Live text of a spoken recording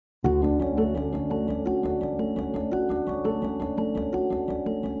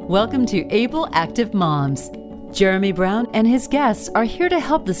Welcome to Able Active Moms. Jeremy Brown and his guests are here to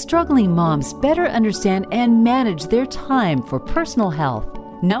help the struggling moms better understand and manage their time for personal health.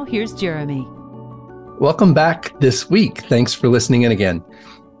 Now here's Jeremy. Welcome back this week. Thanks for listening in again.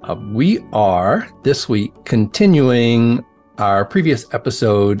 We are this week continuing our previous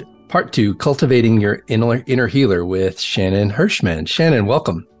episode, part 2, Cultivating Your Inner Healer with Shannon Hershman. Shannon,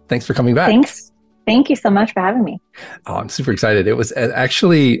 welcome. Thanks for coming back. Thanks. Thank you so much for having me. Oh, I'm super excited. It was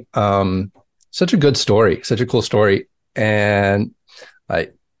actually such a good story, such a cool story. And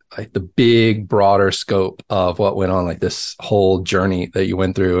like the big, broader scope of what went on, like this whole journey that you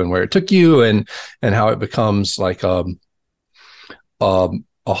went through and where it took you and how it becomes like a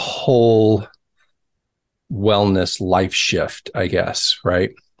whole wellness life shift, I guess,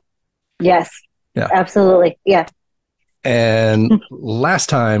 right? Yes. Yeah. Absolutely. Yeah. And last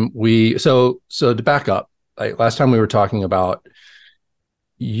time so to back up, like last time we were talking about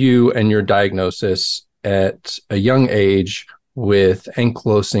you and your diagnosis at a young age with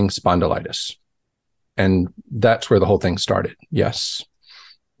ankylosing spondylitis. And that's where the whole thing started. Yes.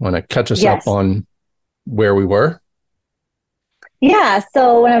 Want to catch us up on where we were? Yeah.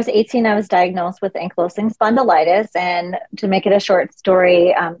 So when I was 18, I was diagnosed with ankylosing spondylitis. And to make it a short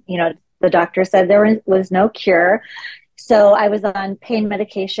story, the doctor said there was no cure. So I was on pain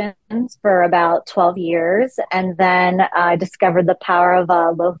medications for about 12 years. And then I discovered the power of a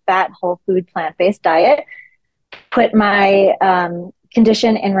low-fat, whole food, plant-based diet, put my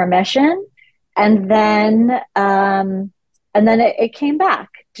condition in remission. And then it came back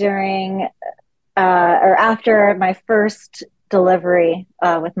during or after my first delivery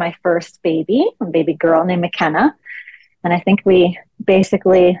with my first baby, a baby girl named McKenna. And I think we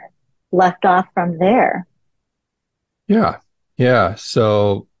basically left off from there. Yeah.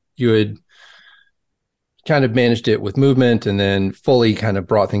 So you had kind of managed it with movement and then fully kind of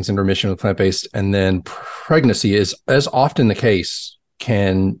brought things into remission with plant-based. And then pregnancy is, as often the case,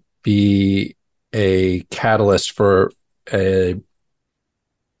 can be a catalyst for a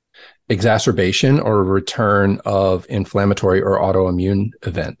exacerbation or a return of inflammatory or autoimmune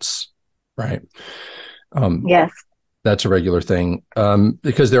events, right? Yes. That's a regular thing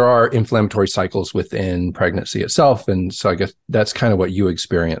because there are inflammatory cycles within pregnancy itself. And so I guess that's kind of what you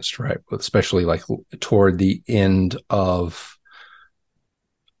experienced, right? Especially like toward the end of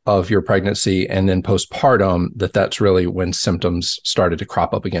your pregnancy and then postpartum, that's really when symptoms started to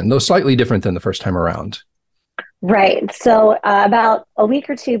crop up again, though slightly different than the first time around. Right. So about a week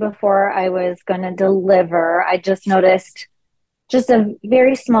or two before I was going to deliver, I just noticed just a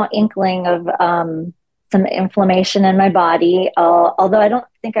very small inkling of some inflammation in my body, although I don't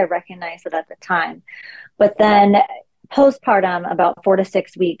think I recognized it at the time. But then postpartum, about 4 to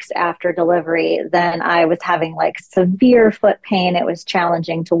 6 weeks after delivery, then I was having like severe foot pain. It was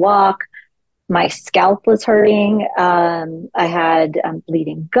challenging to walk. My scalp was hurting. I had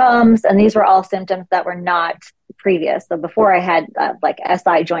bleeding gums, and these were all symptoms that were not previous. So before I had like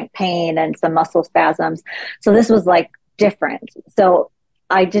SI joint pain and some muscle spasms. So this was like different. So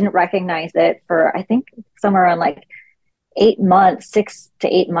I didn't recognize it for, I think, somewhere around like 8 months, 6 to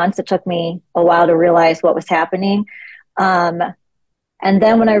 8 months. It took me a while to realize what was happening. And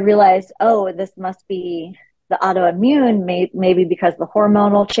then when I realized, oh, this must be the autoimmune, maybe because of the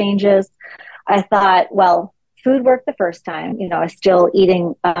hormonal changes, I thought, well, food worked the first time. I was still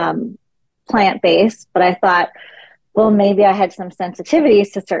eating plant-based, but I thought, well, maybe I had some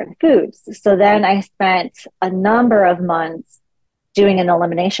sensitivities to certain foods. So then I spent a number of months doing an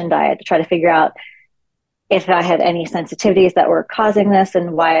elimination diet to try to figure out if I had any sensitivities that were causing this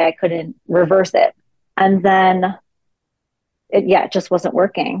and why I couldn't reverse it. And then it just wasn't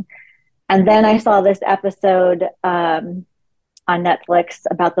working. And then I saw this episode on Netflix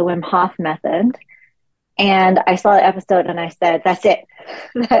about the Wim Hof method. And I saw the episode and I said, that's it.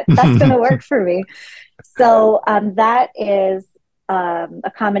 That's going to work for me. So that is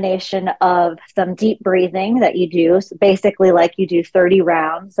a combination of some deep breathing that you do. So basically, like you do 30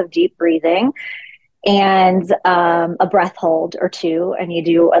 rounds of deep breathing and a breath hold or 2, and you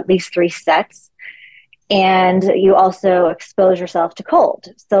do at least 3 sets. And you also expose yourself to cold.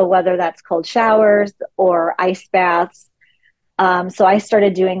 So whether that's cold showers or ice baths. So I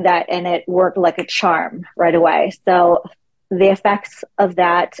started doing that and it worked like a charm right away. So the effects of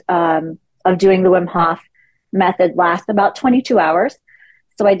that, of doing the Wim Hof method last about 22 hours.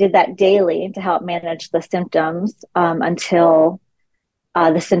 So I did that daily to help manage the symptoms until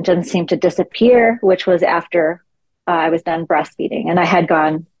the symptoms seemed to disappear, which was after I was done breastfeeding. And I had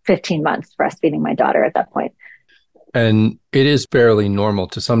gone 15 months breastfeeding my daughter at that point. And it is fairly normal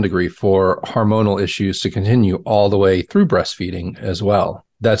to some degree for hormonal issues to continue all the way through breastfeeding as well,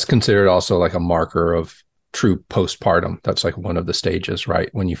 that's considered also like a marker of true postpartum. That's like one of the stages, right?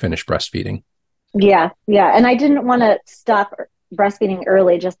 When you finish breastfeeding. Yeah. Yeah. And I didn't want to stop breastfeeding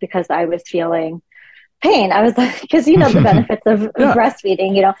early just because I was feeling pain. I was like, because the benefits of Yeah.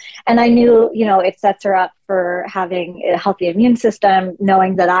 breastfeeding, and I knew, it sets her up for having a healthy immune system.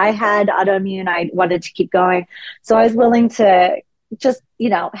 Knowing that I had autoimmune, I wanted to keep going. So I was willing to just,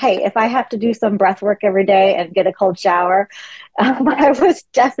 hey, if I have to do some breath work every day and get a cold shower, I was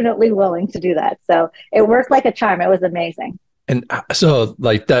definitely willing to do that. So it worked like a charm. It was amazing. And so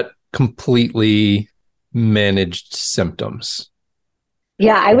like that completely managed symptoms.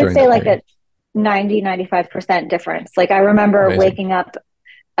 Yeah, I would during say that like period. a 95% difference. Like I remember Amazing. waking up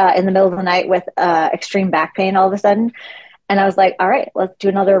in the middle of the night with extreme back pain all of a sudden. And I was like, all right, let's do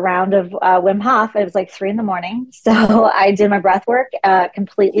another round of Wim Hof. It was like 3 a.m. So I did my breath work,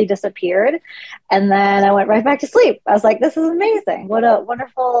 completely disappeared. And then I went right back to sleep. I was like, this is amazing. What a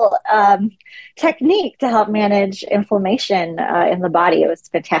wonderful technique to help manage inflammation in the body. It was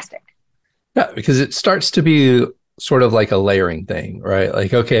fantastic. Yeah, because it starts to be sort of like a layering thing, right?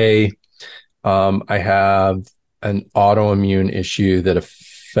 Like, okay, I have an autoimmune issue that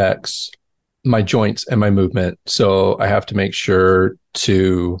affects my joints and my movement. So I have to make sure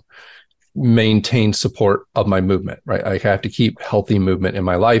to maintain support of my movement, right? Like I have to keep healthy movement in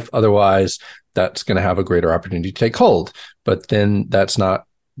my life. Otherwise, that's going to have a greater opportunity to take hold. But then that's not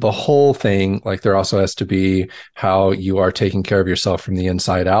the whole thing. Like there also has to be how you are taking care of yourself from the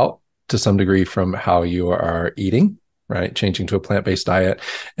inside out to some degree from how you are eating, right? Changing to a plant-based diet.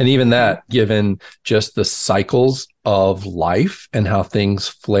 And even that, given just the cycles of life and how things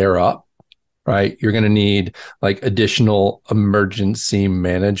flare up, right? You're going to need like additional emergency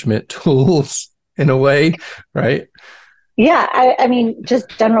management tools in a way, right? Yeah, I mean, just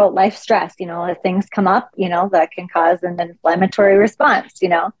general life stress, if things come up, that can cause an inflammatory response,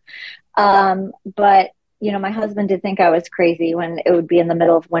 but, my husband did think I was crazy when it would be in the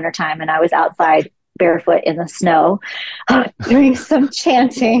middle of wintertime and I was outside barefoot in the snow doing some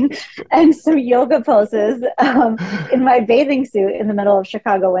chanting and some yoga poses in my bathing suit in the middle of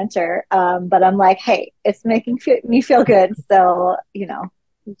Chicago winter. But I'm like, hey, it's making me feel good. So,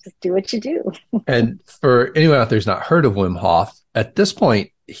 just do what you do. And for anyone out there who's not heard of Wim Hof, at this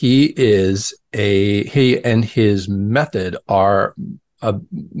point, he and his method are a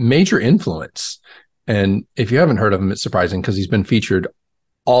major influence. And if you haven't heard of him, it's surprising because he's been featured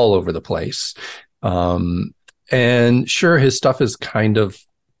all over the place. And sure, his stuff is kind of,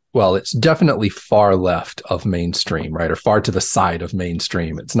 well, it's definitely far left of mainstream, right? Or far to the side of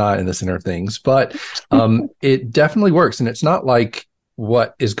mainstream. It's not in the center of things, but it definitely works. And it's not like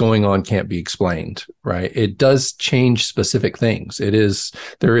what is going on can't be explained, right? It does change specific things.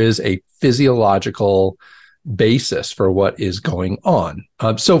 There is a physiological basis for what is going on.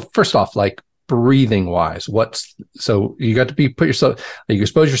 So first off, like breathing wise, so you got to you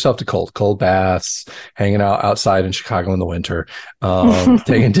expose yourself to cold baths, hanging out outside in Chicago in the winter,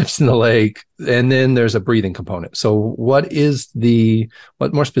 taking dips in the lake. And then there's a breathing component. So what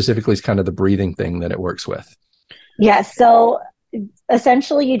more specifically is kind of the breathing thing that it works with? Yeah. So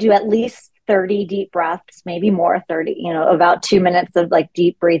essentially you do at least 30 deep breaths, maybe more, 30, about 2 minutes of like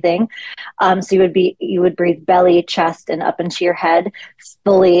deep breathing. So you would breathe belly, chest, and up into your head,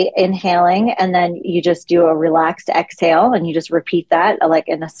 fully inhaling. And then you just do a relaxed exhale and you just repeat that like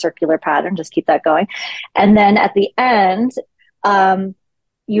in a circular pattern, just keep that going. And then at the end,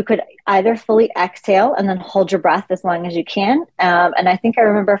 you could either fully exhale and then hold your breath as long as you can. And I think I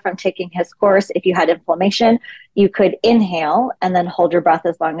remember from taking his course, if you had inflammation, you could inhale and then hold your breath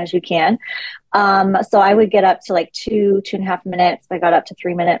as long as you can. So I would get up to like 2.5 minutes. I got up to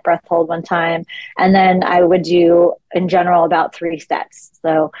 3-minute breath hold one time. And then I would do, in general, about 3 sets.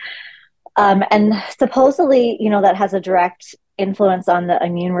 So, and supposedly, that has a direct influence on the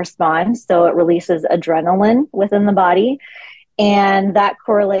immune response. So it releases adrenaline within the body. And that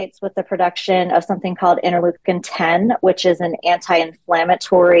correlates with the production of something called interleukin 10, which is an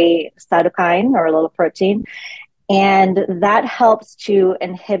anti-inflammatory cytokine or a little protein. And that helps to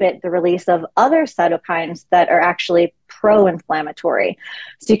inhibit the release of other cytokines that are actually pro-inflammatory.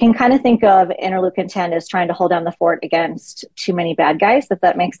 So you can kind of think of interleukin 10 as trying to hold down the fort against too many bad guys, if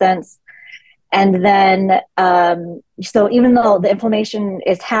that makes sense. And then, so even though the inflammation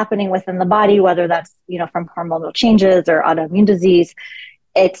is happening within the body, whether that's, from hormonal changes or autoimmune disease,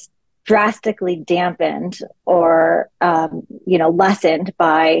 it's drastically dampened or, lessened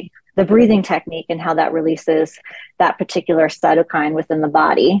by the breathing technique and how that releases that particular cytokine within the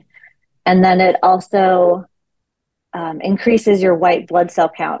body. And then it also increases your white blood cell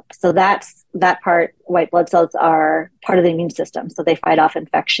count. So that part, white blood cells are part of the immune system. So they fight off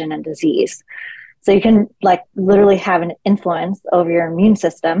infection and disease. So you can like literally have an influence over your immune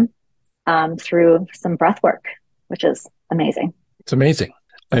system through some breath work, which is amazing. It's amazing.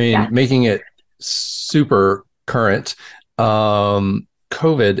 I mean, making it super current.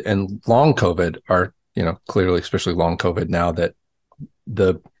 COVID and long COVID are, clearly, especially long COVID now that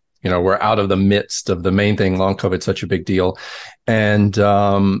we're out of the midst of the main thing. Long COVID is such a big deal. And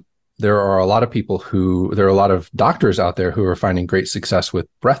there are a lot of doctors out there who are finding great success with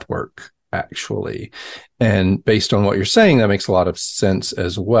breath work, actually. And based on what you're saying, that makes a lot of sense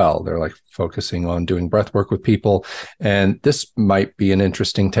as well. They're like focusing on doing breath work with people. And this might be an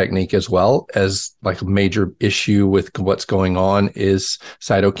interesting technique as well, as like a major issue with what's going on is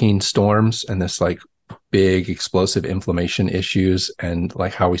cytokine storms and this like big explosive inflammation issues, and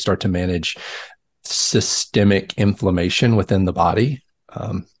like how we start to manage systemic inflammation within the body.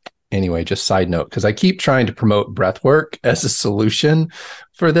 Anyway, just side note, because I keep trying to promote breath work as a solution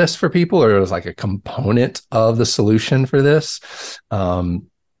for this for people, or as like a component of the solution for this,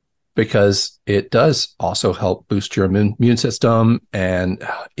 because it does also help boost your immune system and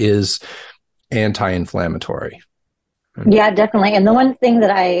is anti-inflammatory. Yeah, definitely. And the one thing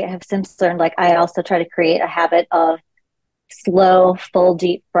that I have since learned, like I also try to create a habit of slow, full,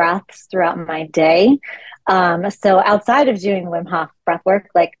 deep breaths throughout my day. So outside of doing Wim Hof breath work,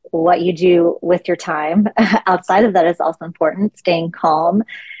 like what you do with your time outside of that is also important, staying calm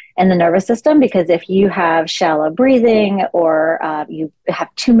in the nervous system, because if you have shallow breathing or you have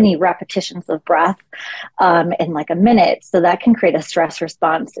too many repetitions of breath in like a minute, so that can create a stress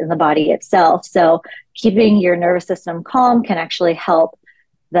response in the body itself. So keeping your nervous system calm can actually help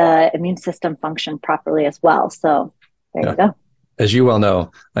the immune system function properly as well. So there you go. As you well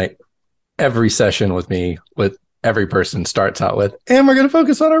know, like every session with me, with every person starts out with, and we're going to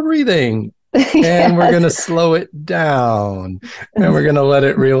focus on our breathing. And we're going to slow it down, and we're going to let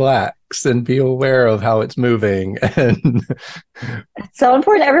it relax and be aware of how it's moving. And it's so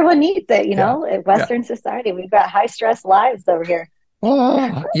important. Everyone needs it, in Western society. We've got high stress lives over here.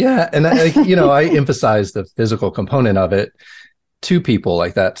 Oh, yeah. And I emphasize the physical component of it to people.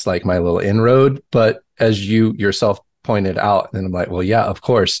 Like that's like my little inroad. But as you yourself pointed out, and I'm like, well, yeah, of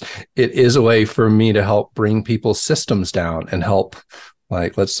course, it is a way for me to help bring people's systems down and help.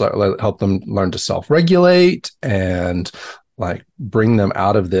 Like, let's help them learn to self-regulate and like bring them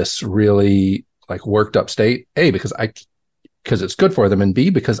out of this really like worked up state. A, because it's good for them, and B,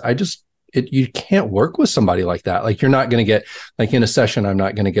 because you can't work with somebody like that. Like you're not going to get, like in a session, I'm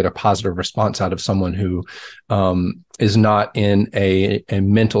not going to get a positive response out of someone who is not in a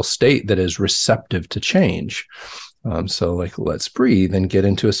mental state that is receptive to change. So like, let's breathe and get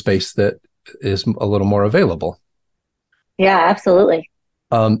into a space that is a little more available. Yeah, absolutely.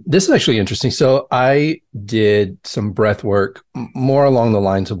 This is actually interesting. So I did some breath work more along the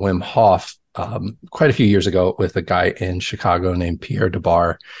lines of Wim Hof quite a few years ago with a guy in Chicago named Pierre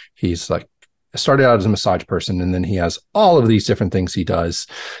DeBar. He's like started out as a massage person, and then he has all of these different things he does,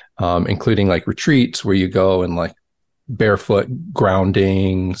 including like retreats where you go and like barefoot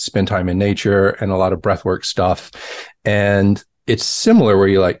grounding, spend time in nature, and a lot of breath work stuff. And it's similar where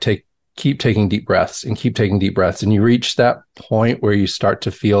you like keep taking deep breaths and keep taking deep breaths. And you reach that point where you start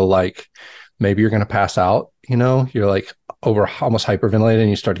to feel like maybe you're going to pass out, you're like almost hyperventilated, and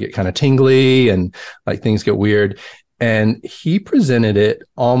you start to get kind of tingly and like things get weird. And he presented it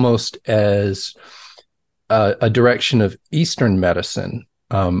almost as a direction of Eastern medicine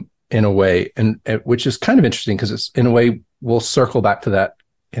in a way, and which is kind of interesting because it's in a way, we'll circle back to that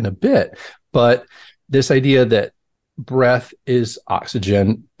in a bit. But this idea that breath is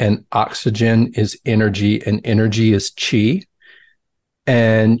oxygen, and oxygen is energy, and energy is chi.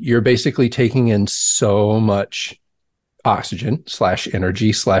 And you're basically taking in so much oxygen /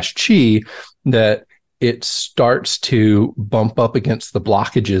 energy / chi that it starts to bump up against the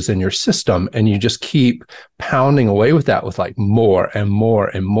blockages in your system. And you just keep pounding away with that with like more and more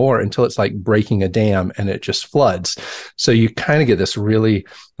and more until it's like breaking a dam and it just floods. So you kind of get this really,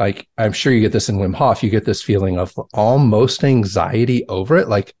 like, I'm sure you get this in Wim Hof, you get this feeling of almost anxiety over it.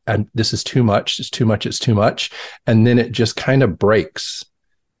 Like, this is too much. It's too much. It's too much. And then it just kind of breaks.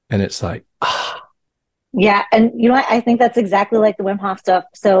 And it's like, Yeah. And you know what? I think that's exactly like the Wim Hof stuff.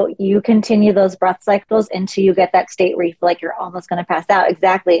 So you continue those breath cycles until you get that state where you feel like you're almost going to pass out.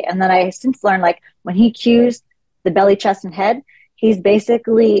 Exactly. And then I since learned, like when he cues the belly, chest, and head, he's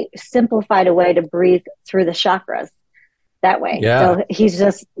basically simplified a way to breathe through the chakras that way. Yeah. So he's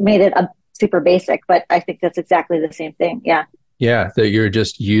just made it a super basic, but I think that's exactly the same thing. Yeah. Yeah, that you're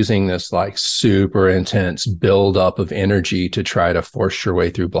just using this like super intense buildup of energy to try to force your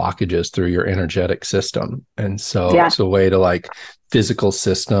way through blockages through your energetic system. And so it's a way to like physical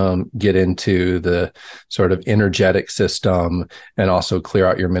system, get into the sort of energetic system, and also clear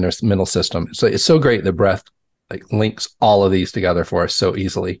out your mental system. So it's so great. The breath like links all of these together for us so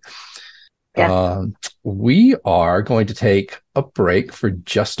easily. Yeah. We are going to take a break for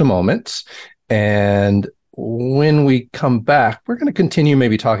just a moment. And when we come back, we're going to continue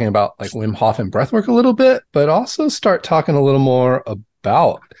maybe talking about like Wim Hof and breathwork a little bit, but also start talking a little more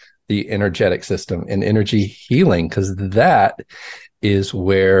about the energetic system and energy healing, because that is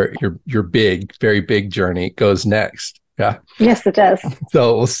where your big, very big journey goes next. Yeah. Yes, it does.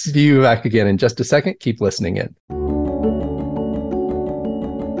 So we'll see you back again in just a second. Keep listening in.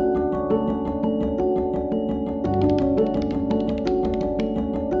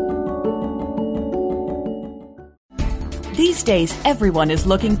 These days, everyone is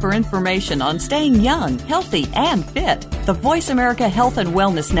looking for information on staying young, healthy, and fit. The Voice America Health and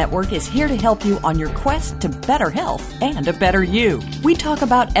Wellness Network is here to help you on your quest to better health and a better you. We talk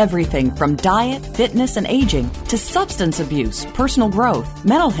about everything from diet, fitness, and aging to substance abuse, personal growth,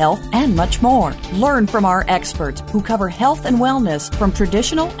 mental health, and much more. Learn from our experts who cover health and wellness from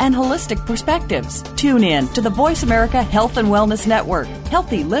traditional and holistic perspectives. Tune in to the Voice America Health and Wellness Network.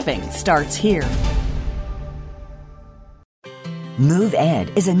 Healthy living starts here. Move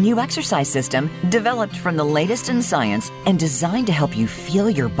Ed is a new exercise system developed from the latest in science and designed to help you feel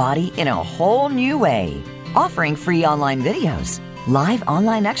your body in a whole new way. Offering free online videos, live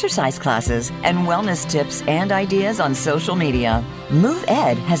online exercise classes, and wellness tips and ideas on social media. Move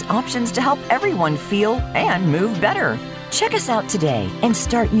Ed has options to help everyone feel and move better. Check us out today and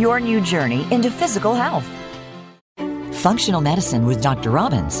start your new journey into physical health. Functional Medicine with Dr.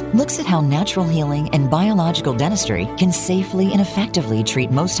 Robbins looks at how natural healing and biological dentistry can safely and effectively treat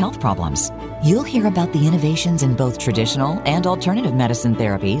most health problems. You'll hear about the innovations in both traditional and alternative medicine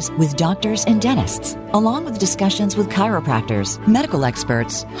therapies with doctors and dentists, along with discussions with chiropractors, medical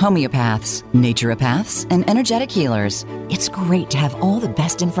experts, homeopaths, naturopaths, and energetic healers. It's great to have all the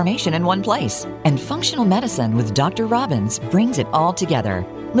best information in one place. And Functional Medicine with Dr. Robbins brings it all together.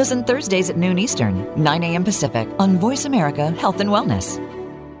 Listen Thursdays at noon Eastern, 9 a.m. Pacific on Voice America Health and Wellness.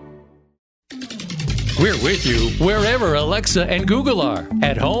 We're with you wherever Alexa and Google are.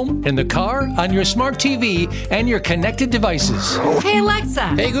 At home, in the car, on your smart TV, and your connected devices. Hey, Alexa.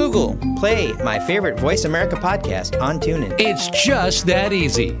 Hey, Google. Play my favorite Voice America podcast on TuneIn. It's just that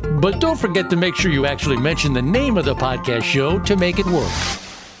easy. But don't forget to make sure you actually mention the name of the podcast show to make it work.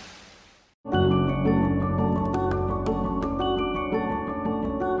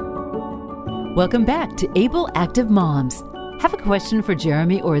 Welcome back to Able Active Moms. Have a question for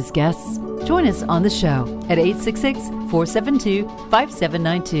Jeremy or his guests? Join us on the show at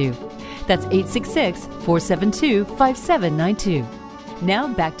 866-472-5792. That's 866-472-5792.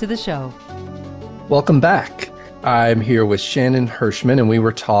 Now back to the show. Welcome back. I'm here with Shannon Hershman, and we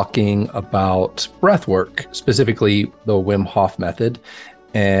were talking about breath work, specifically the Wim Hof method,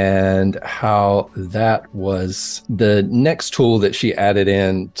 and how that was the next tool that she added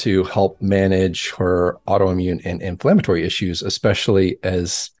in to help manage her autoimmune and inflammatory issues, especially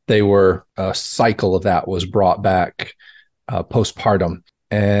as a cycle of that was brought back postpartum.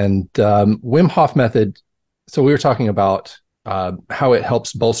 And Wim Hof method, so we were talking about how it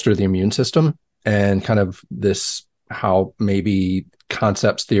helps bolster the immune system and kind of this, how maybe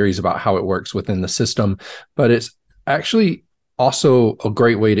concepts, theories about how it works within the system, but it's actually also a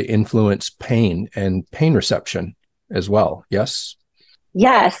great way to influence pain and pain reception as well. Yes?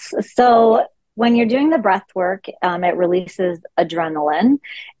 Yes. So when you're doing the breath work, it releases adrenaline.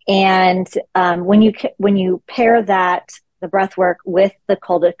 And when you pair the breath work with the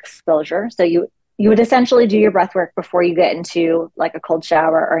cold exposure, so you would essentially do your breath work before you get into like a cold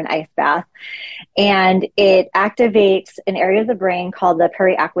shower or an ice bath. And it activates an area of the brain called the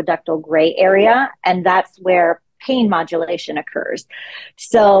periaqueductal gray area. And that's where pain modulation occurs.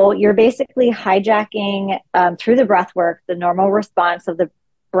 So you're basically hijacking through the breath work, the normal response of the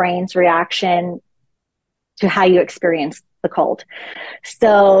brain's reaction to how you experience the cold.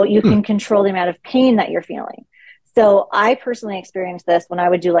 So you can control the amount of pain that you're feeling. So I personally experienced this when I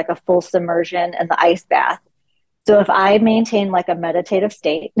would do like a full submersion in the ice bath. So if I maintained like a meditative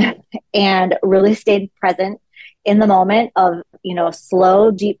state and really stayed present in the moment of,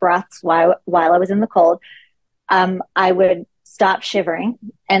 slow, deep breaths while I was in the cold, I would stop shivering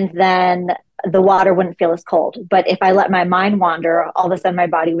and then the water wouldn't feel as cold. But if I let my mind wander, all of a sudden my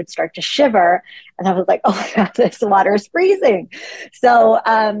body would start to shiver. And I was like, oh my God, this water is freezing. So,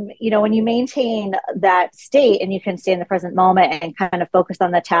 when you maintain that state and you can stay in the present moment and kind of focus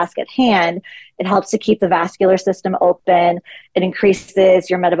on the task at hand, it helps to keep the vascular system open. It increases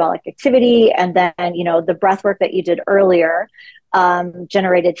your metabolic activity. And then, the breath work that you did earlier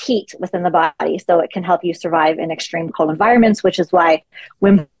generated heat within the body. So it can help you survive in extreme cold environments, which is why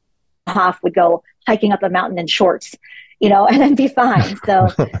Wim Hof would go hiking up a mountain in shorts, and then be fine. So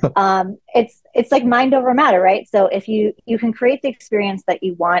it's like mind over matter, right? So if you can create the experience that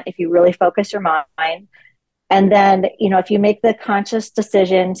you want, if you really focus your mind, and then, if you make the conscious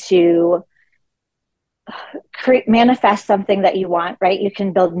decision to manifest something that you want, right? You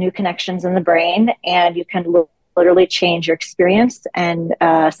can build new connections in the brain, and you can literally change your experience and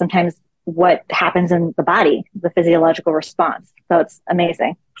sometimes what happens in the body, the physiological response. So it's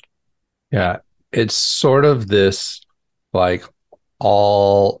amazing. Yeah. It's sort of this like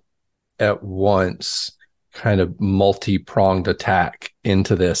all at once kind of multi-pronged attack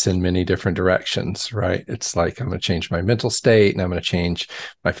into this in many different directions, right? It's like, I'm going to change my mental state, and I'm going to change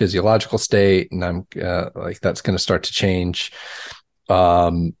my physiological state, and I'm that's going to start to change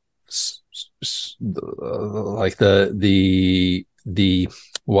like the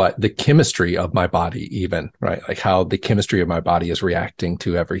chemistry of my body, even, right? Like how the chemistry of my body is reacting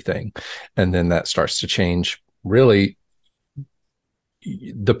to everything. And then that starts to change really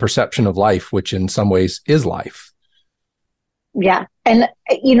the perception of life, which in some ways is life. Yeah. And,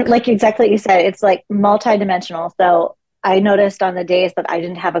 like exactly what you said, it's like multidimensional. So I noticed on the days that I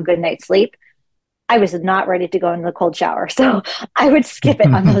didn't have a good night's sleep, I was not ready to go into the cold shower. So I would skip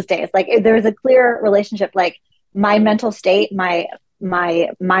it on those days. Like there was a clear relationship, like my mental state, my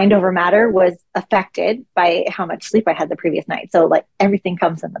mind over matter was affected by how much sleep I had the previous night. So like everything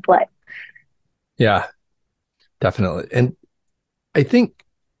comes into play. Yeah, definitely. And I think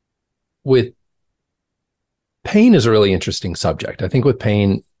with pain is a really interesting subject. I think with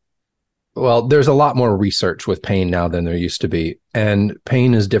pain, well, there's a lot more research with pain now than there used to be. And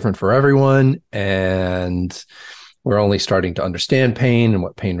pain is different for everyone. And we're only starting to understand pain and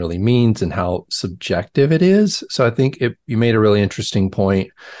what pain really means and how subjective it is. So I think you made a really interesting point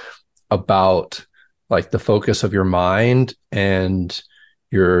about like the focus of your mind and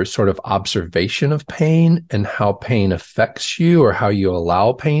your sort of observation of pain and how pain affects you, or how you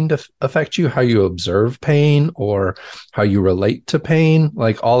allow pain to affect you, how you observe pain, or how you relate to pain.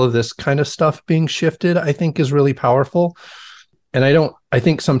 Like all of this kind of stuff being shifted, I think is really powerful. And I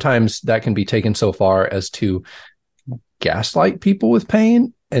think sometimes that can be taken so far as to gaslight people with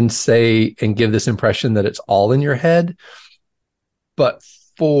pain and give this impression that it's all in your head. But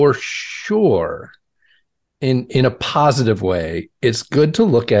for sure, in a positive way, it's good to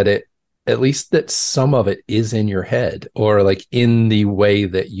look at it, at least that some of it is in your head, or like in the way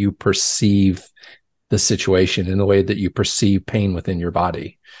that you perceive the situation, in the way that you perceive pain within your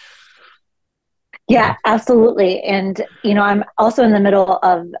body. Yeah, absolutely. And, I'm also in the middle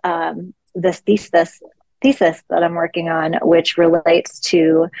of this thesis that I'm working on, which relates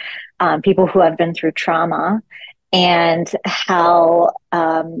to people who have been through trauma and how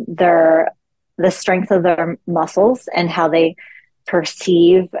the strength of their muscles and how they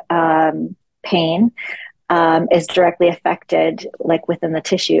perceive pain is directly affected, like within the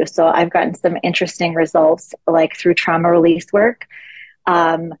tissue. So I've gotten some interesting results, like through trauma release work.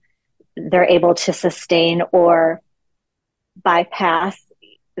 They're able to sustain or bypass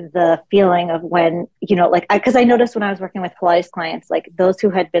the feeling of when, because I noticed when I was working with Pilates clients, like those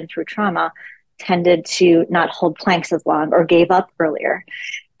who had been through trauma tended to not hold planks as long or gave up earlier.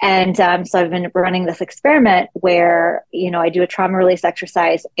 And so I've been running this experiment where, I do a trauma release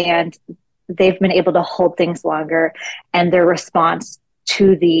exercise, and they've been able to hold things longer, and their response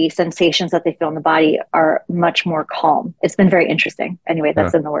to the sensations that they feel in the body are much more calm. It's been very interesting. Anyway,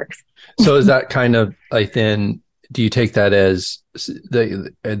 that's in the works. So is that kind of like, then do you take that as they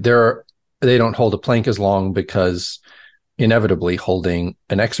don't hold a plank as long because inevitably holding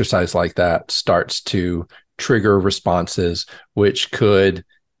an exercise like that starts to trigger responses which could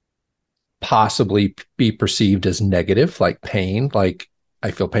possibly be perceived as negative, like pain, like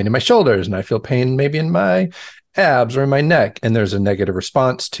I feel pain in my shoulders and I feel pain maybe in my abs or in my neck. And there's a negative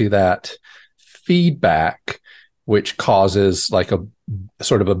response to that feedback, which causes like a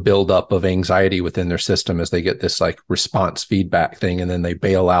sort of a buildup of anxiety within their system as they get this like response feedback thing, and then they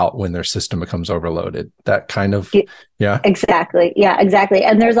bail out when their system becomes overloaded. That kind of, yeah. Exactly. Yeah, exactly.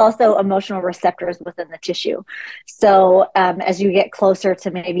 And there's also emotional receptors within the tissue. So as you get closer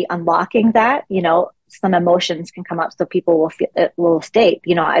to maybe unlocking that, some emotions can come up. So people will state,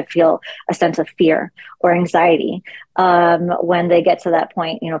 I feel a sense of fear or anxiety when they get to that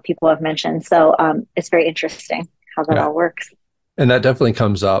point, people have mentioned. So it's very interesting how that all works. And that definitely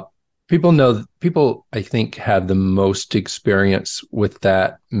comes up. People, I think, have the most experience with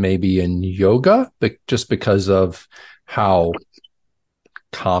that maybe in yoga, but just because of how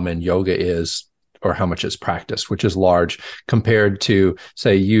common yoga is or how much it's practiced, which is large compared to,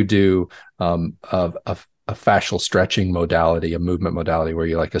 say, you do a fascial stretching modality, a movement modality where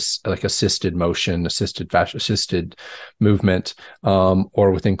you like assisted motion, assisted movement,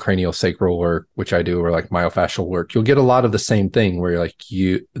 or within craniosacral work, which I do, or like myofascial work, you'll get a lot of the same thing where you're like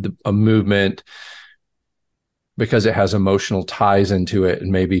a movement, because it has emotional ties into it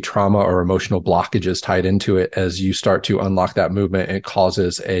and maybe trauma or emotional blockages tied into it. As you start to unlock that movement, it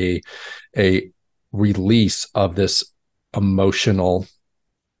causes a release of this emotional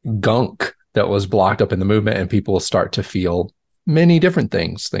gunk that was blocked up in the movement, and people will start to feel many different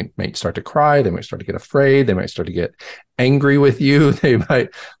things. They might start to cry. They might start to get afraid. They might start to get angry with you. They might,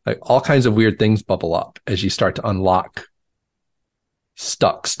 like, all kinds of weird things bubble up as you start to unlock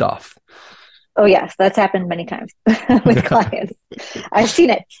stuck stuff. Oh, yes. That's happened many times with clients. I've seen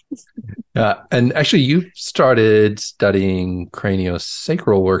it. And actually, you started studying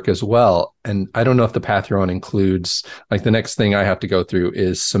craniosacral work as well. And I don't know if the path you're on includes, like, the next thing I have to go through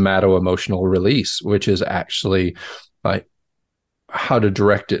is somato-emotional release, which is actually like how to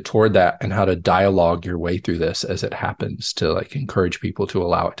direct it toward that and how to dialogue your way through this as it happens, to like encourage people to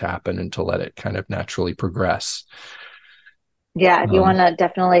allow it to happen and to let it kind of naturally progress. Yeah, you want to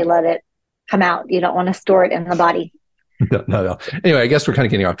definitely let it come out. You don't want to store it in the body. No. Anyway, I guess we're kind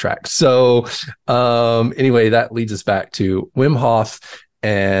of getting off track. So anyway, that leads us back to Wim Hof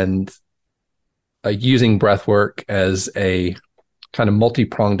and using breath work as a kind of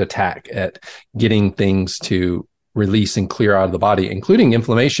multi-pronged attack at getting things to release and clear out of the body, including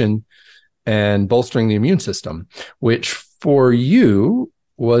inflammation and bolstering the immune system, which for you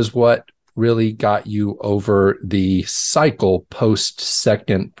was what really got you over the cycle post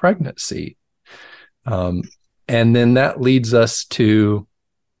second pregnancy. And then that leads us to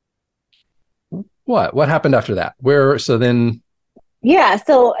what happened after that?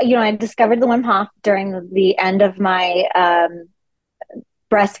 So I discovered the Wim Hof during the end of my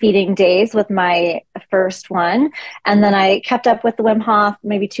breastfeeding days with my first one. And then I kept up with the Wim Hof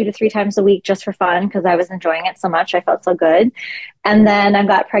maybe 2 to 3 times a week just for fun, because I was enjoying it so much. I felt so good. And then I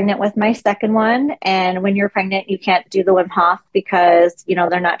got pregnant with my second one. And when you're pregnant, you can't do the Wim Hof because,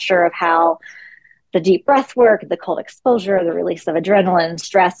 they're not sure of how the deep breath work, the cold exposure, the release of adrenaline,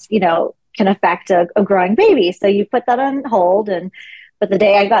 stress, can affect a growing baby. So you put that on hold. But the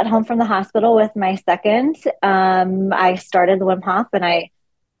day I got home from the hospital with my second, I started the Wim Hof, and I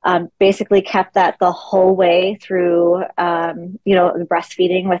basically kept that the whole way through,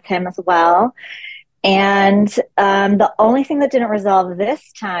 breastfeeding with him as well. And the only thing that didn't resolve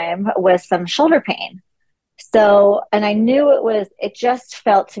this time was some shoulder pain. So, and I knew it just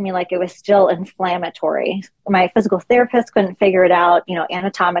felt to me like it was still inflammatory. My physical therapist couldn't figure it out.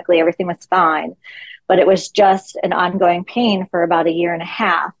 Anatomically, everything was fine, but it was just an ongoing pain for about 1.5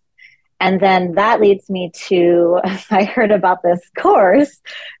 years. And then that leads me to, I heard about this course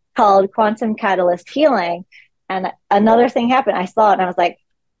called Quantum Catalyst Healing. And another thing happened. I saw it and I was like,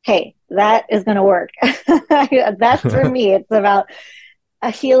 hey, that is going to work. That's for me. It's about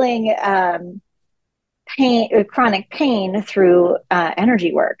a healing chronic pain through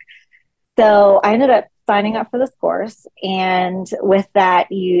energy work. So I ended up signing up for this course. And with that,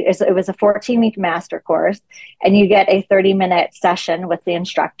 it was a 14-week master course, and you get a 30-minute session with the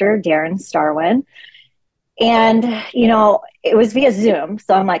instructor, Darren Starwin. And, it was via Zoom.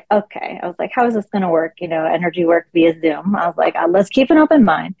 So I'm like, okay. I was like, how is this going to work? Energy work via Zoom. I was like, let's keep an open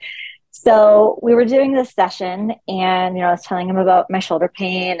mind. So we were doing this session, and, I was telling him about my shoulder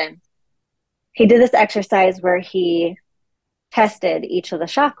pain, and he did this exercise where he tested each of the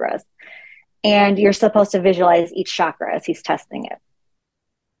chakras, and you're supposed to visualize each chakra as he's testing it.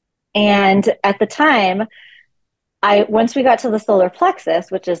 And at the time, once we got to the solar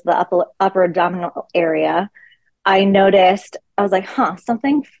plexus, which is the upper abdominal area, I noticed, I was like,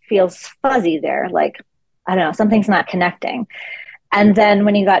 something feels fuzzy there. Like, I don't know, something's not connecting. And then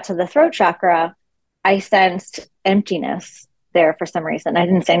when he got to the throat chakra, I sensed emptiness there for some reason. I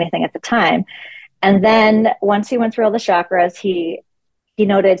didn't say anything at the time. And then once he went through all the chakras, he he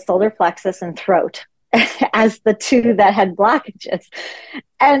noted solar plexus and throat as the two that had blockages.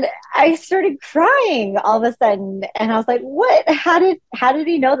 And I started crying all of a sudden. And I was like, what? How did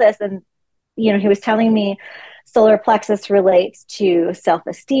he know this? And, he was telling me solar plexus relates to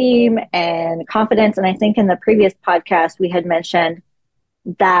self-esteem and confidence. And I think in the previous podcast, we had mentioned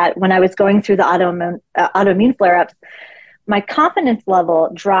that when I was going through the autoimmune flare-ups, my confidence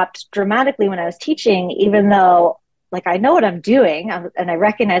level dropped dramatically when I was teaching, even though like I know what I'm doing, and I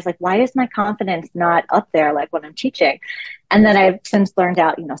recognize like, why is my confidence not up there like when I'm teaching? And then I've since learned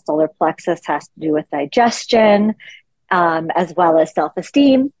out, solar plexus has to do with digestion, as well as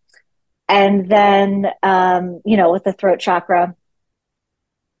self-esteem. And then, with the throat chakra,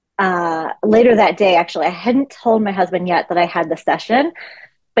 later that day, actually, I hadn't told my husband yet that I had the session,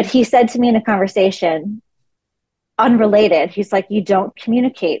 but he said to me in a conversation, unrelated, he's like, you don't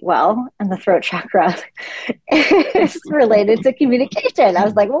communicate well, and the throat chakra is related to communication. I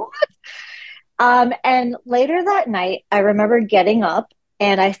was like, what? And later that night, I remember getting up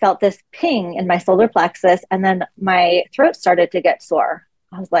and I felt this ping in my solar plexus, and then my throat started to get sore.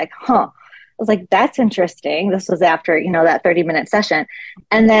 I was like, I was like, that's interesting. This was after, that 30-minute session.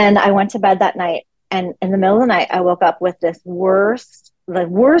 And then I went to bed that night, and in the middle of the night, I woke up with the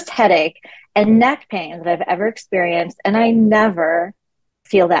worst headache and neck pain that I've ever experienced. And I never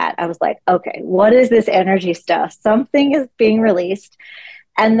feel that. I was like, okay, what is this energy stuff? Something is being released.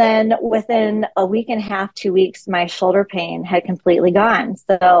 And then within a week and a half, 2 weeks, my shoulder pain had completely gone.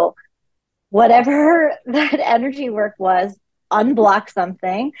 So whatever that energy work was, unblocked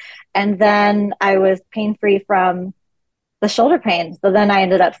something. And then I was pain-free from the shoulder pain. So then I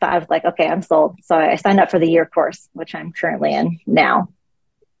was like, okay, I'm sold. So I signed up for the year course, which I'm currently in now.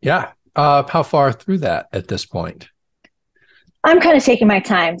 Yeah. How far through that at this point? I'm kind of taking my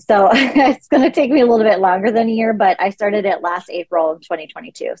time. So it's going to take me a little bit longer than a year, but I started it last April of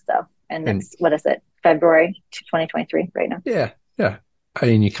 2022. So, and it's, what is it? February 2023 right now. Yeah. Yeah. I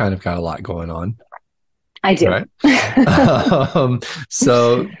mean, you kind of got a lot going on. I do. Right?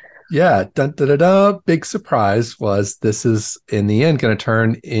 So yeah, big surprise was this is in the end going to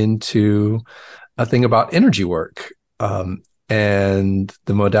turn into a thing about energy work, and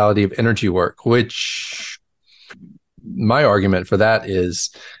the modality of energy work, which my argument for that is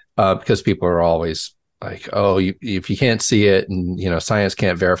because people are always like, oh, if you can't see it and, science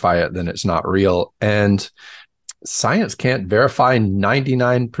can't verify it, then it's not real. And science can't verify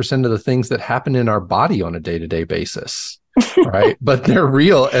 99% of the things that happen in our body on a day-to-day basis, right? But they're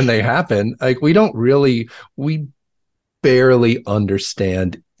real and they happen. Like we barely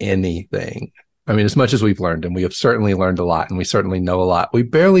understand anything. I mean, as much as we've learned, and we have certainly learned a lot, and we certainly know a lot, we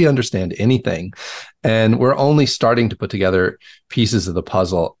barely understand anything. And we're only starting to put together pieces of the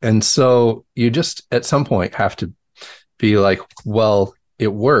puzzle. And so you just at some point have to be like, well,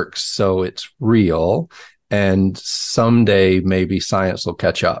 it works, so it's real. And someday maybe science will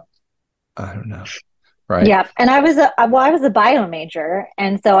catch up. I don't know. Right. Yeah. And I was a bio major.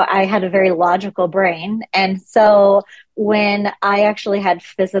 And so I had a very logical brain. And so when I actually had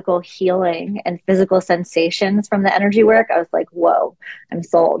physical healing and physical sensations from the energy work, I was like, whoa, I'm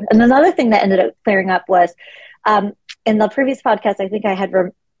sold. And another thing that ended up clearing up was in the previous podcast, I think I had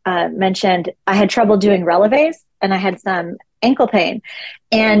mentioned I had trouble doing releves and I had some ankle pain.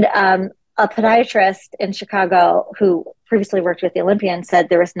 And a podiatrist in Chicago who previously worked with the Olympians said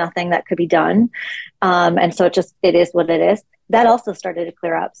there was nothing that could be done. And so it is what it is. That also started to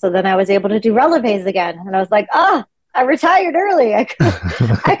clear up. So then I was able to do releves again. And I was like, I retired early. I could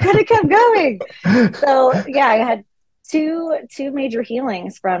have kept going. So yeah, I had two major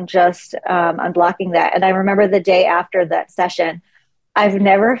healings from just unblocking that. And I remember the day after that session, I've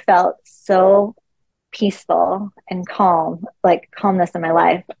never felt so peaceful and calm, like calmness in my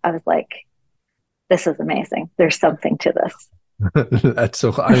life. I was like, this is amazing. There's something to this. That's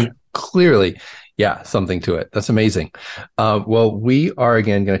so clearly, yeah, something to it. That's amazing. Well, we are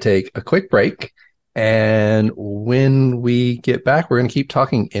again going to take a quick break. And when we get back, we're going to keep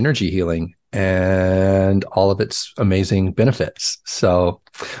talking energy healing and all of its amazing benefits. So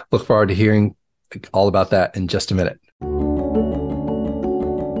look forward to hearing all about that in just a minute.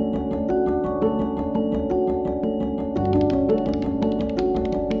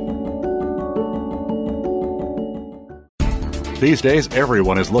 These days,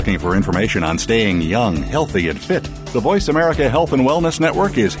 everyone is looking for information on staying young, healthy, and fit. The Voice America Health and Wellness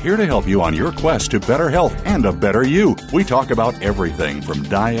Network is here to help you on your quest to better health and a better you. We talk about everything from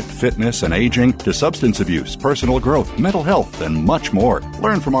diet, fitness, and aging to substance abuse, personal growth, mental health, and much more.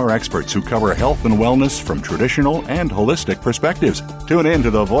 Learn from our experts who cover health and wellness from traditional and holistic perspectives. Tune in to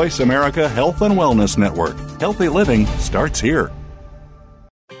the Voice America Health and Wellness Network. Healthy living starts here.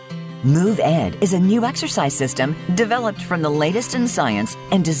 Move Ed is a new exercise system developed from the latest in science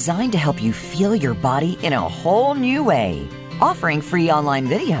and designed to help you feel your body in a whole new way. Offering free online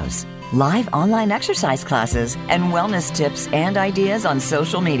videos, live online exercise classes, and wellness tips and ideas on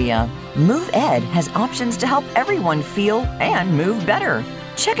social media. Move Ed has options to help everyone feel and move better.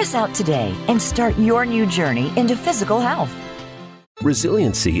 Check us out today and start your new journey into physical health.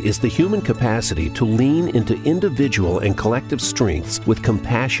 Resiliency is the human capacity to lean into individual and collective strengths with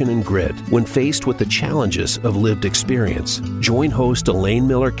compassion and grit when faced with the challenges of lived experience. Join host Elaine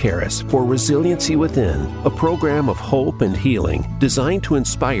Miller-Karras for Resiliency Within, a program of hope and healing designed to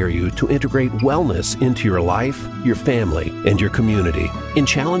inspire you to integrate wellness into your life, your family, and your community. In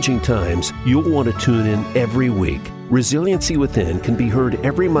challenging times, you'll want to tune in every week. Resiliency Within can be heard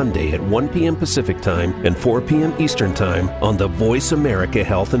every Monday at 1 p.m. Pacific Time and 4 p.m. Eastern Time on the Voice America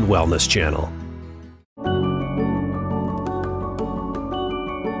Health and Wellness channel.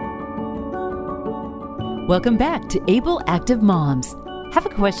 Welcome back to Able Active Moms. Have a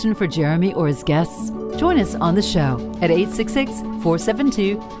question for Jeremy or his guests? Join us on the show at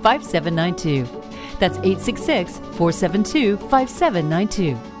 866-472-5792. That's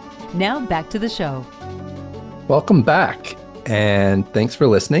 866-472-5792. Now back to the show. Welcome back, and thanks for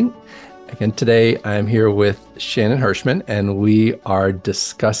listening. Again, today I'm here with Shannon Hershman, and we are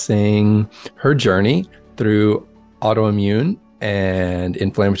discussing her journey through autoimmune and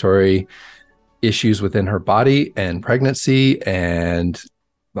inflammatory issues within her body and pregnancy, and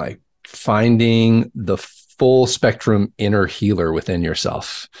like finding the full spectrum inner healer within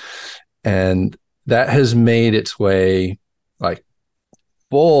yourself. And that has made its way like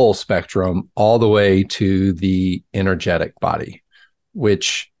full spectrum all the way to the energetic body,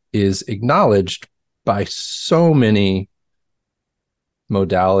 which is acknowledged by so many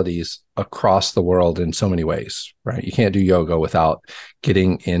modalities across the world in so many ways, right? You can't do yoga without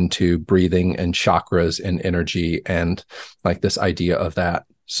getting into breathing and chakras and energy and like this idea of that.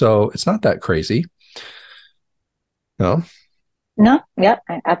 So it's not that crazy. No? No, yeah,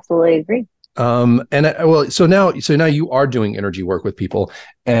 I absolutely agree. So now you are doing energy work with people,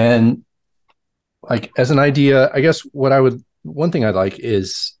 and like as an idea, I guess one thing I'd like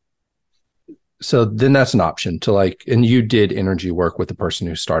is, so then that's an option to like, and you did energy work with the person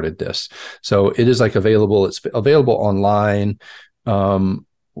who started this. So it is like available, it's available online.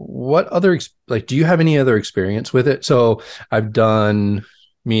 What other, do you have any other experience with it? So I've done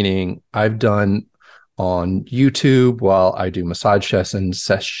on YouTube while I do massage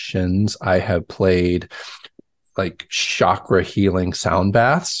sessions, I have played like chakra healing sound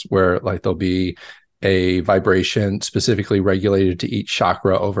baths where like there'll be a vibration specifically regulated to each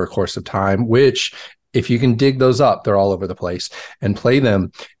chakra over a course of time, which if you can dig those up, they're all over the place, and play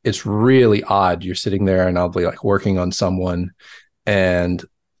them. It's really odd. You're sitting there and I'll be like working on someone, and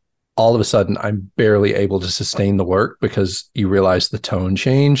all of a sudden I'm barely able to sustain the work because you realize the tone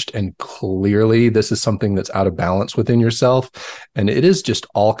changed, and clearly this is something that's out of balance within yourself. And it is just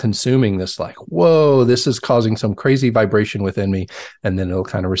all consuming this like, whoa, this is causing some crazy vibration within me. And then it'll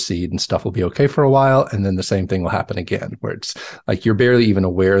kind of recede and stuff will be okay for a while. And then the same thing will happen again, where it's like, you're barely even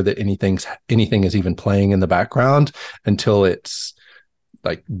aware that anything is even playing in the background until it's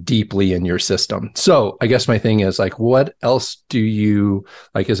like deeply in your system. So I guess my thing is like, what else do you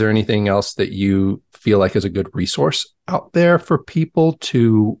like? Is there anything else that you feel like is a good resource out there for people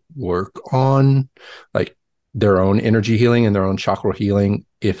to work on like their own energy healing and their own chakra healing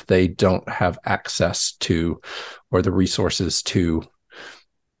if they don't have access to or the resources to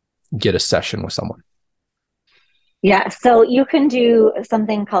get a session with someone? Yeah, so you can do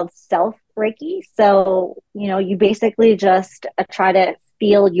something called self Reiki. So, you basically just try to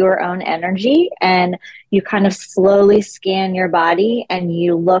feel your own energy, and you kind of slowly scan your body and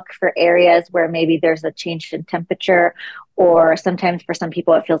you look for areas where maybe there's a change in temperature, or sometimes for some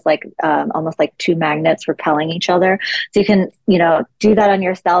people it feels like almost like two magnets repelling each other. So you can, do that on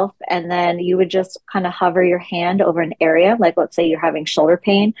yourself, and then you would just kind of hover your hand over an area. Like let's say you're having shoulder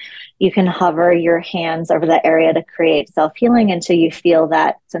pain, you can hover your hands over that area to create self-healing until you feel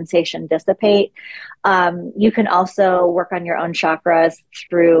that sensation dissipate. You can also work on your own chakras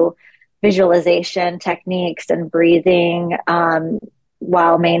through visualization techniques and breathing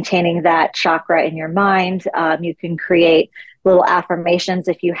while maintaining that chakra in your mind. You can create little affirmations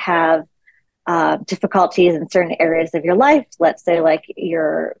if you have difficulties in certain areas of your life. Let's say like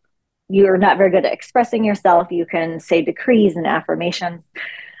you're not very good at expressing yourself. You can say decrees and affirmations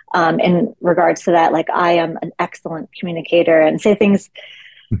in regards to that, like I am an excellent communicator, and say things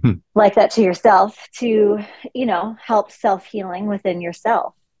like that to yourself to, help self-healing within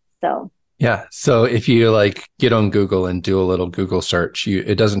yourself. So Yeah. So if you like get on Google and do a little Google search,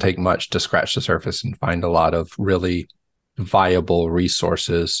 it doesn't take much to scratch the surface and find a lot of really viable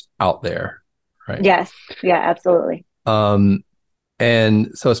resources out there. Right. Yes. Yeah, absolutely. And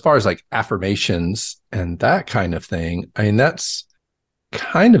so as far as like affirmations and that kind of thing, I mean, that's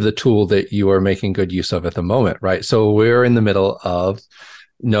kind of the tool that you are making good use of at the moment, right? So we're in the middle of,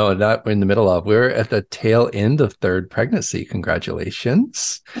 no, not in the middle of, we're at the tail end of third pregnancy.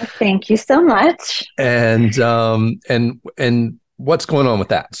 Congratulations. Thank you so much. And what's going on with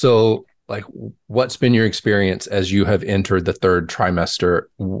that? So like, what's been your experience as you have entered the third trimester,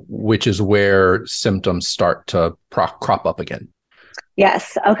 which is where symptoms start to crop up again?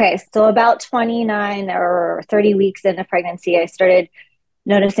 Yes. Okay. So about 29 or 30 weeks into pregnancy, I started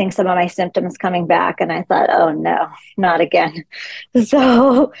noticing some of my symptoms coming back, and I thought, oh no, not again.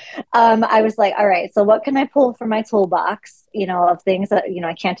 So I was like, all right, so what can I pull from my toolbox, of things that,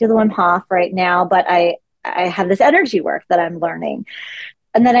 I can't do the Wim Hof right now, but I have this energy work that I'm learning.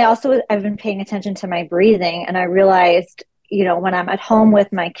 And then I've been paying attention to my breathing, and I realized, when I'm at home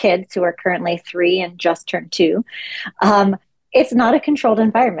with my kids who are currently 3 and just turned 2, it's not a controlled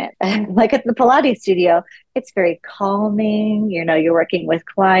environment. Like at the Pilates studio, it's very calming. You're working with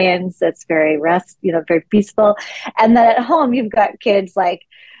clients. It's very very peaceful. And then at home, you've got kids like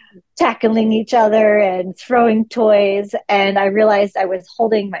tackling each other and throwing toys. And I realized I was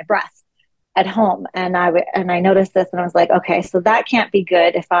holding my breath at home, and I noticed this, and I was like, okay, so that can't be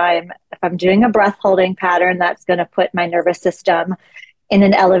good. If I'm doing a breath holding pattern, that's going to put my nervous system in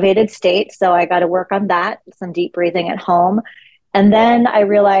an elevated state. So I got to work on that, some deep breathing at home. And then I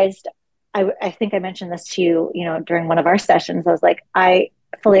realized, I think I mentioned this to you, during one of our sessions. I was like, I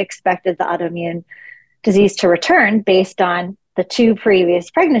fully expected the autoimmune disease to return based on the 2 previous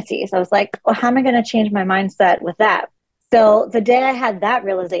pregnancies. I was like, well, how am I going to change my mindset with that? So the day I had that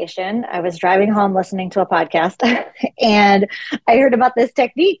realization, I was driving home listening to a podcast and I heard about this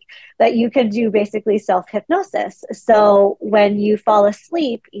technique that you can do, basically self-hypnosis. So when you fall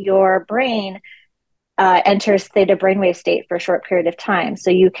asleep, your brain enters theta brainwave state for a short period of time. So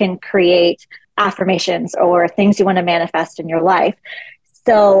you can create affirmations or things you want to manifest in your life.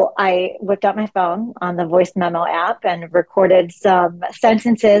 So I whipped out my phone on the voice memo app and recorded some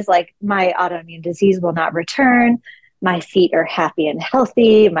sentences like, my autoimmune disease will not return. My feet are happy and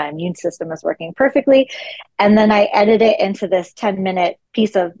healthy. My immune system is working perfectly. And then I edited it into this 10-minute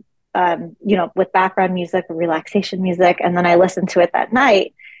piece of, with background music, relaxation music. And then I listened to it that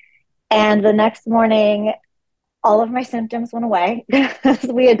night. And the next morning, all of my symptoms went away.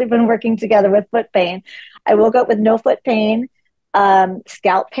 We had been working together with foot pain. I woke up with no foot pain.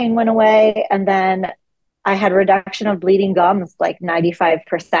 Scalp pain went away. And then I had reduction of bleeding gums, like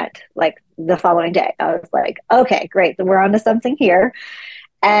 95%, like the following day. I was like, okay, great. So we're on to something here.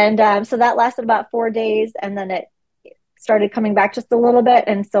 And so that lasted about 4 days. And then it started coming back just a little bit.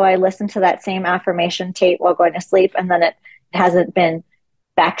 And so I listened to that same affirmation tape while going to sleep. And then it hasn't been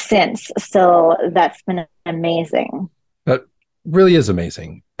back since. So that's been amazing. That really is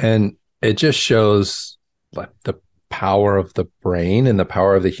amazing. And it just shows like the power of the brain and the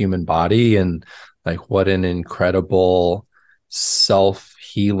power of the human body, and like what an incredible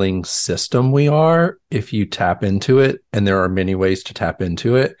self-healing system we are if you tap into it. And there are many ways to tap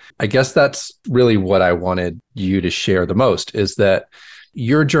into it. I guess that's really what I wanted you to share the most, is that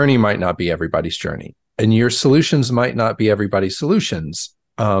your journey might not be everybody's journey, and your solutions might not be everybody's solutions.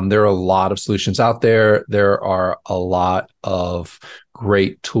 There are a lot of solutions out there. There are a lot of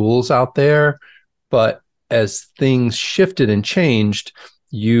great tools out there. But as things shifted and changed,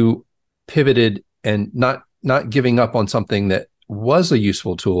 you pivoted and not giving up on something that was a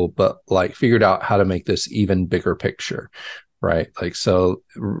useful tool, but like figured out how to make this even bigger picture, right? Like, so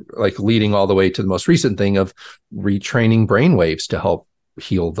like leading all the way to the most recent thing of retraining brainwaves to help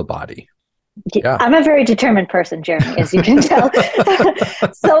heal the body. Yeah. I'm a very determined person, Jeremy, as you can tell.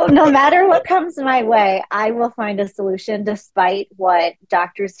 So no matter what comes my way, I will find a solution despite what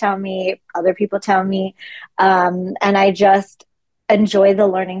doctors tell me, other people tell me. And I just enjoy the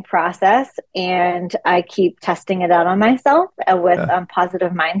learning process, and I keep testing it out on myself with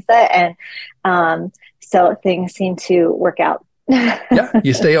positive mindset. And so things seem to work out. Yeah,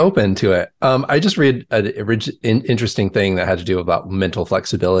 you stay open to it. I just read an interesting thing that had to do about mental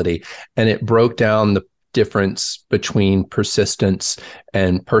flexibility, and it broke down the difference between persistence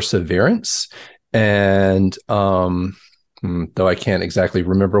and perseverance. And though I can't exactly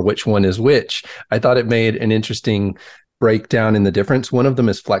remember which one is which, I thought it made an interesting break down in the difference. One of them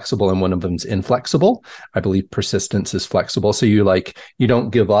is flexible and one of them is inflexible. I believe persistence is flexible. So you don't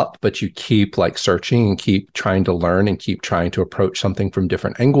give up, but you keep like searching and keep trying to learn and keep trying to approach something from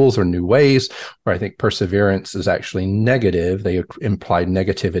different angles or new ways. Where I think perseverance is actually negative. They implied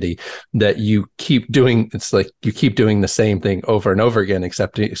negativity, that you keep doing, it's like you keep doing the same thing over and over again,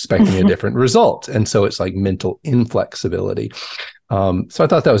 expecting a different result. And so it's like mental inflexibility. So I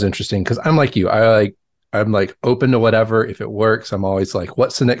thought that was interesting because I'm like you. I'm like open to whatever. If it works, I'm always like,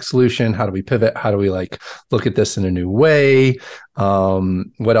 what's the next solution? How do we pivot? How do we like look at this in a new way?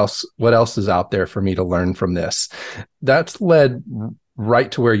 What else is out there for me to learn from this? That's led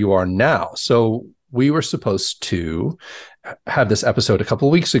right to where you are now. So we were supposed to have this episode a couple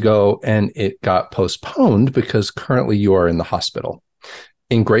of weeks ago and it got postponed because currently you are in the hospital.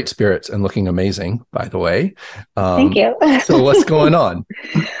 In great spirits and looking amazing, by the way. Thank you. So what's going on?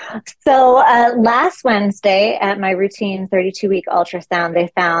 So last Wednesday at my routine 32-week ultrasound,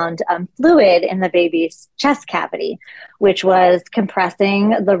 they found fluid in the baby's chest cavity, which was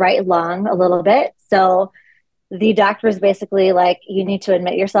compressing the right lung a little bit. So the doctor was basically like, you need to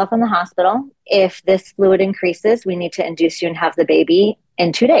admit yourself in the hospital. If this fluid increases, we need to induce you and have the baby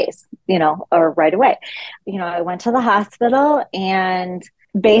in 2 days, or right away. I went to the hospital and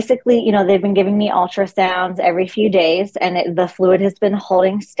basically, they've been giving me ultrasounds every few days and the fluid has been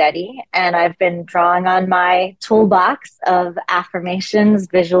holding steady. And I've been drawing on my toolbox of affirmations,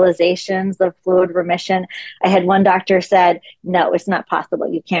 visualizations of fluid remission. I had one doctor said, no, it's not possible.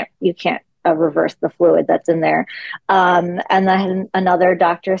 You can't reverse the fluid that's in there. And then another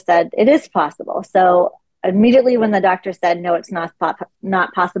doctor said, it is possible. So immediately when the doctor said, no, it's not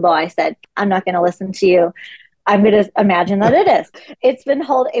possible, I said, I'm not going to listen to you. I'm going to imagine that it is.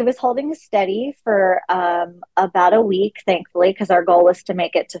 It was holding steady for about a week, thankfully, because our goal was to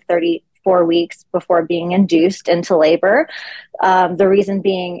make it to 34 weeks before being induced into labor. The reason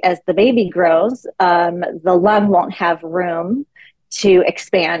being, as the baby grows, the lung won't have room to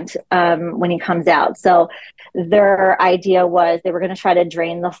expand when he comes out. So their idea was they were going to try to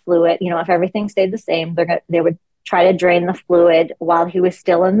drain the fluid. If everything stayed the same, they would try to drain the fluid while he was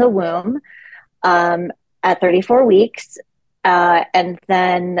still in the womb. At 34 weeks, and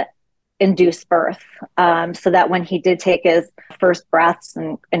then induce birth, so that when he did take his first breaths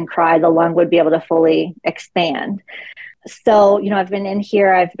and cry, the lung would be able to fully expand. So, I've been in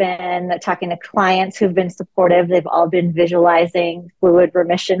here, I've been talking to clients who've been supportive. They've all been visualizing fluid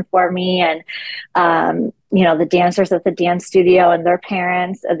remission for me. And, the dancers at the dance studio and their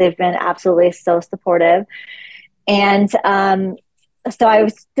parents, they've been absolutely so supportive. And, so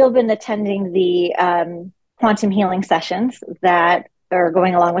I've still been attending the quantum healing sessions that are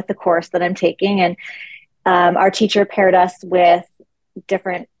going along with the course that I'm taking. And our teacher paired us with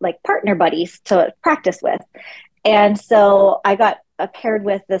different partner buddies to practice with. And so I got paired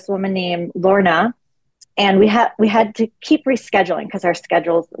with this woman named Lorna, and we had to keep rescheduling because our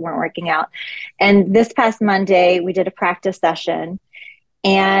schedules weren't working out. And this past Monday, we did a practice session,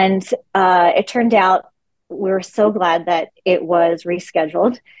 and it turned out we were so glad that it was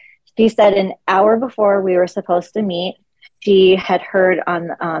rescheduled. She said an hour before we were supposed to meet, she had heard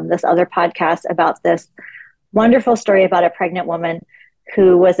on this other podcast about this wonderful story about a pregnant woman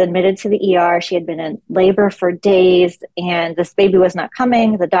who was admitted to the ER. She had been in labor for days and this baby was not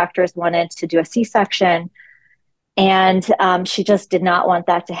coming. The doctors wanted to do a C-section and she just did not want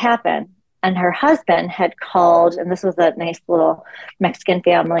that to happen. And her husband had called, and this was a nice little Mexican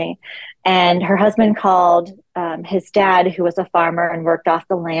family, and her husband called his dad, who was a farmer and worked off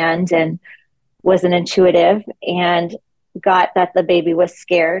the land and was an intuitive, and got that the baby was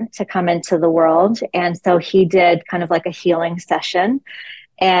scared to come into the world. And so he did kind of like a healing session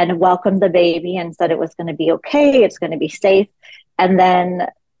and welcomed the baby and said it was going to be okay, it's going to be safe. And then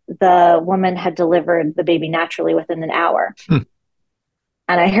the woman had delivered the baby naturally within an hour.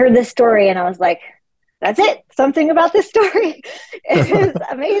 And I heard this story and I was like, that's it. Something about this story is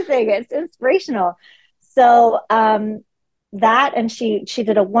amazing. It's inspirational. So that, and she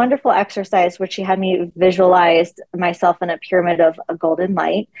did a wonderful exercise where she had me visualize myself in a pyramid of a golden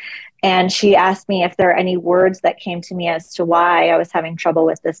light. And she asked me if there are any words that came to me as to why I was having trouble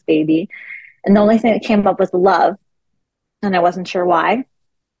with this baby. And the only thing that came up was love. And I wasn't sure why.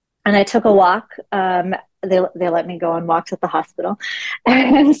 And I took a walk. They let me go on walks at the hospital.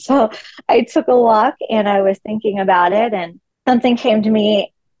 And so I took a walk and I was thinking about it and something came to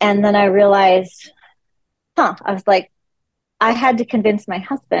me. And then I realized, I was like, I had to convince my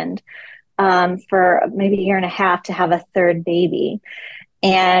husband for maybe a year and a half to have a third baby.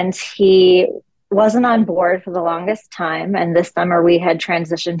 And he wasn't on board for the longest time. And this summer we had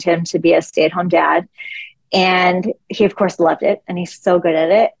transitioned him to be a stay-at-home dad. And he, of course, loved it. And he's so good at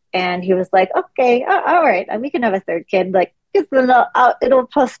it. And he was like, okay, all right, we can have a third kid. Like, it'll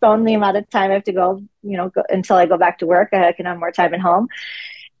postpone the amount of time I have to go, until I go back to work. I can have more time at home.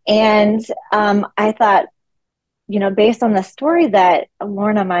 And I thought, based on the story that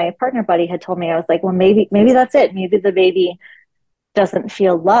Lorna, my partner buddy, had told me, I was like, well, maybe that's it. Maybe the baby doesn't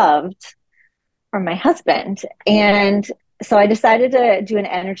feel loved from my husband. And so I decided to do an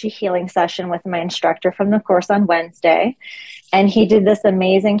energy healing session with my instructor from the course on Wednesday. And he did this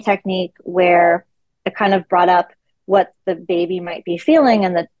amazing technique where it kind of brought up what the baby might be feeling.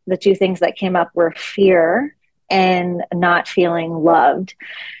 And the two things that came up were fear and not feeling loved.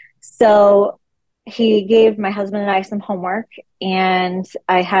 So he gave my husband and I some homework, and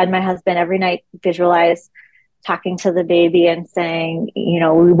I had my husband every night visualize talking to the baby and saying,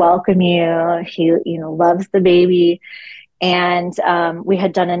 we welcome you. He, loves the baby. And we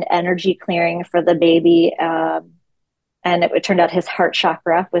had done an energy clearing for the baby. And it turned out his heart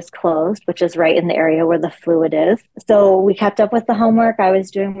chakra was closed, which is right in the area where the fluid is. So we kept up with the homework. I was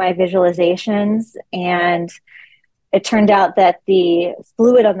doing my visualizations, and it turned out that the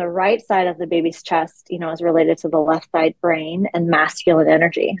fluid on the right side of the baby's chest, is related to the left side brain and masculine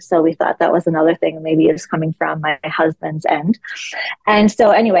energy. So we thought that was another thing. Maybe it was coming from my husband's end. And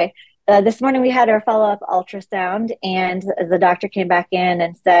so anyway, this morning we had our follow-up ultrasound, and the doctor came back in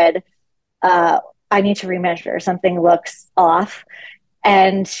and said, I need to remeasure. Something looks off.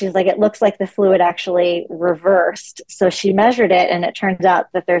 And she's like, it looks like the fluid actually reversed. So she measured it, and it turns out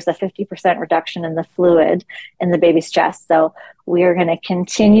that there's a 50% reduction in the fluid in the baby's chest. So we are going to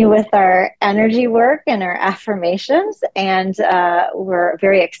continue with our energy work and our affirmations, and we're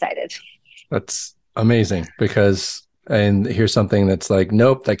very excited. That's amazing, and here's something that's like,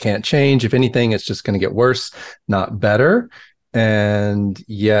 nope, that can't change. If anything, it's just going to get worse, not better. And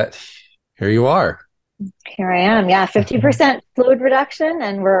yet here you are. Here I am. Yeah. 50% fluid reduction,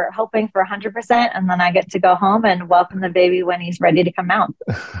 and we're hoping for 100%. And then I get to go home and welcome the baby when he's ready to come out.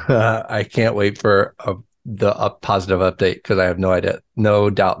 I can't wait for the positive update, because I have no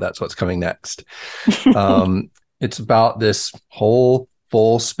doubt that's what's coming next. It's about this whole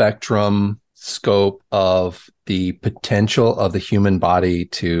full spectrum scope of the potential of the human body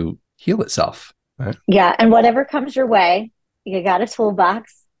to heal itself. Right? Yeah. And whatever comes your way, you got a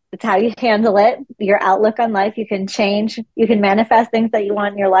toolbox. It's how you handle it, your outlook on life. You can change, you can manifest things that you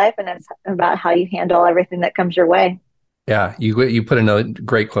want in your life, and it's about how you handle everything that comes your way. Yeah, you put a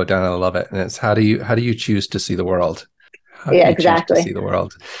great quote down. I love it, and it's how do you choose to see the world? Yeah, exactly. Choose to see the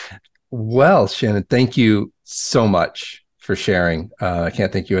world. Well, Shannon, thank you so much for sharing. I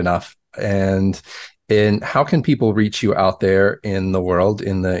can't thank you enough. And how can people reach you out there in the world,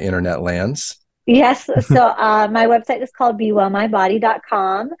 in the internet lands? Yes. So my website is called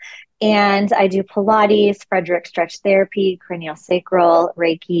BeWellMyBody.com, and I do Pilates, Frederick stretch therapy, craniosacral,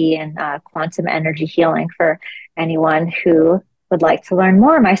 Reiki, and quantum energy healing for anyone who would like to learn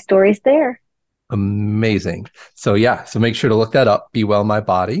more. My story's there. Amazing. So make sure to look that up, Be Well My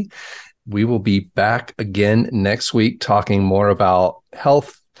Body. We will be back again next week talking more about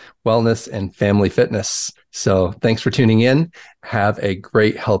health, wellness, and family fitness. So thanks for tuning in. Have a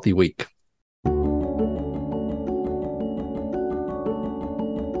great, healthy week.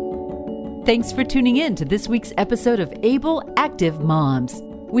 Thanks for tuning in to this week's episode of Able Active Moms.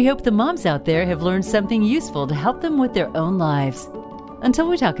 We hope the moms out there have learned something useful to help them with their own lives. Until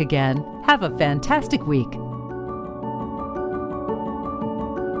we talk again, have a fantastic week.